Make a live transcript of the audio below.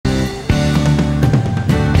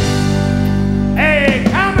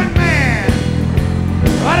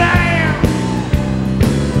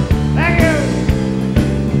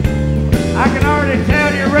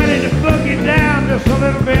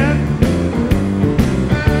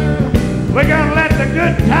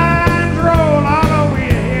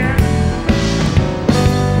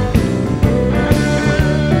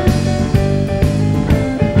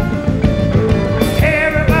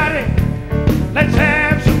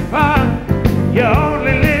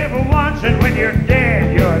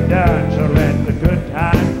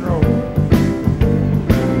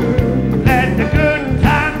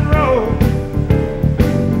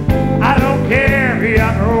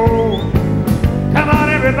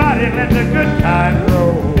everybody, let the good times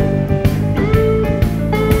roll.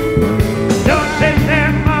 Don't sit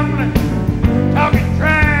there mumbling, talking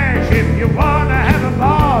trash. If you want to have a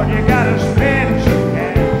ball, you got to spend some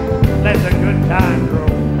cash. Let the good times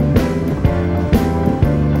roll.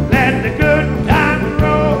 Let the good times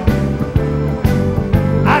roll.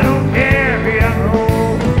 I don't care if you're young or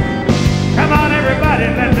old. Come on, everybody,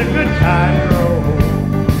 let the good times roll.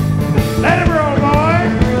 Let 'em roll,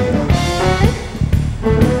 boys.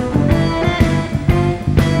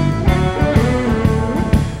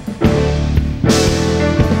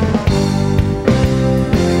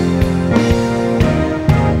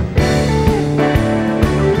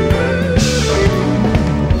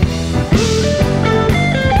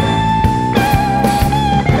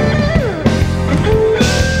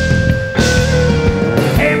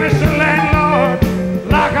 Hey, Mr. Landlord,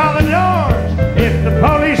 lock all the doors. If the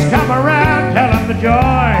police come around, tell them the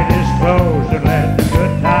joint is closed and let the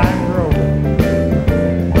good times roll.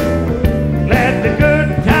 Let the good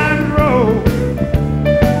times roll.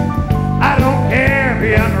 I don't care if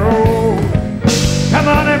you're young or old. Come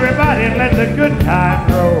on, everybody, and let the good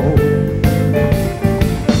times roll.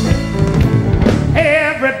 Hey,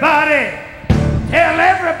 everybody, tell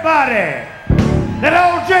everybody that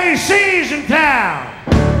old JC's in town.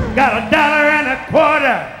 Got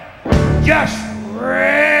 $1.25 just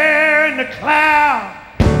rare in the cloud.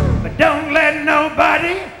 But don't let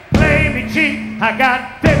nobody play me cheap. I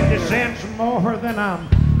got 50 cents more than I'm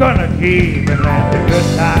gonna keep. And let the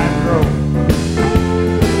good times roll.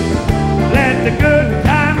 Let the good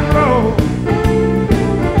times roll.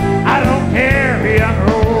 I don't care if you're young or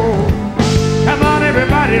old. Come on,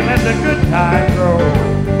 everybody, let the good times roll.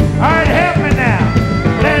 All right, help me now.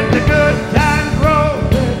 Let the good times roll.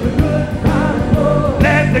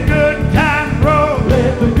 Let the good times roll.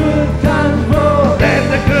 Let the good times roll. Let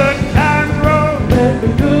the good times roll. Let the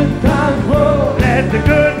good times roll. Let the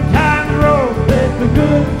good times roll. Let the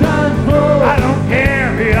good times roll. I don't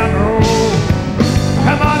care if you're young or old.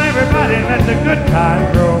 Come on, everybody, let the good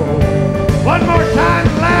times roll. One more time,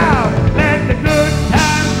 loud. Let the good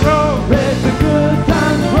times roll. Let the good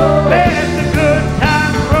times roll. Let the good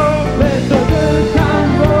times roll. Let the good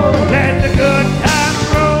times roll. Let the good times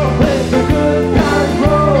roll. Let the good times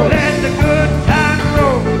roll. Let the good times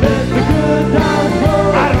roll. Let the good times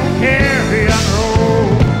roll. I don't care if you're young or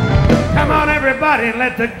old. Come on, everybody, and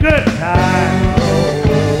let the good times roll.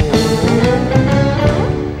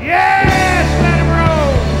 Yes, let 'em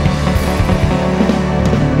roll.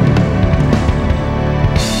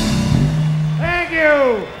 Thank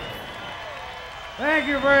you. Thank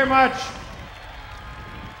you very much.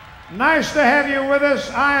 Nice to have you with us.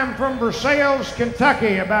 I am from Versailles,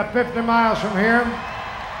 Kentucky, about 50 miles from here.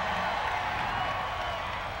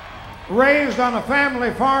 Raised on a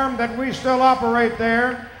family farm that we still operate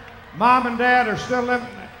there. Mom and Dad are still living.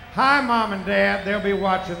 Hi, Mom and Dad. They'll be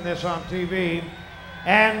watching this on TV.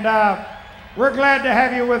 And we're glad to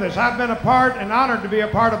have you with us. I've been a part and honored to be a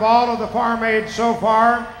part of all of the Farm Aid so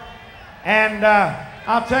far. And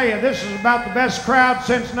I'll tell you, this is about the best crowd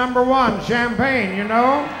since #1, Champaign, you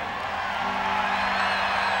know?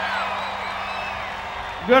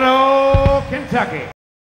 Good old Kentucky.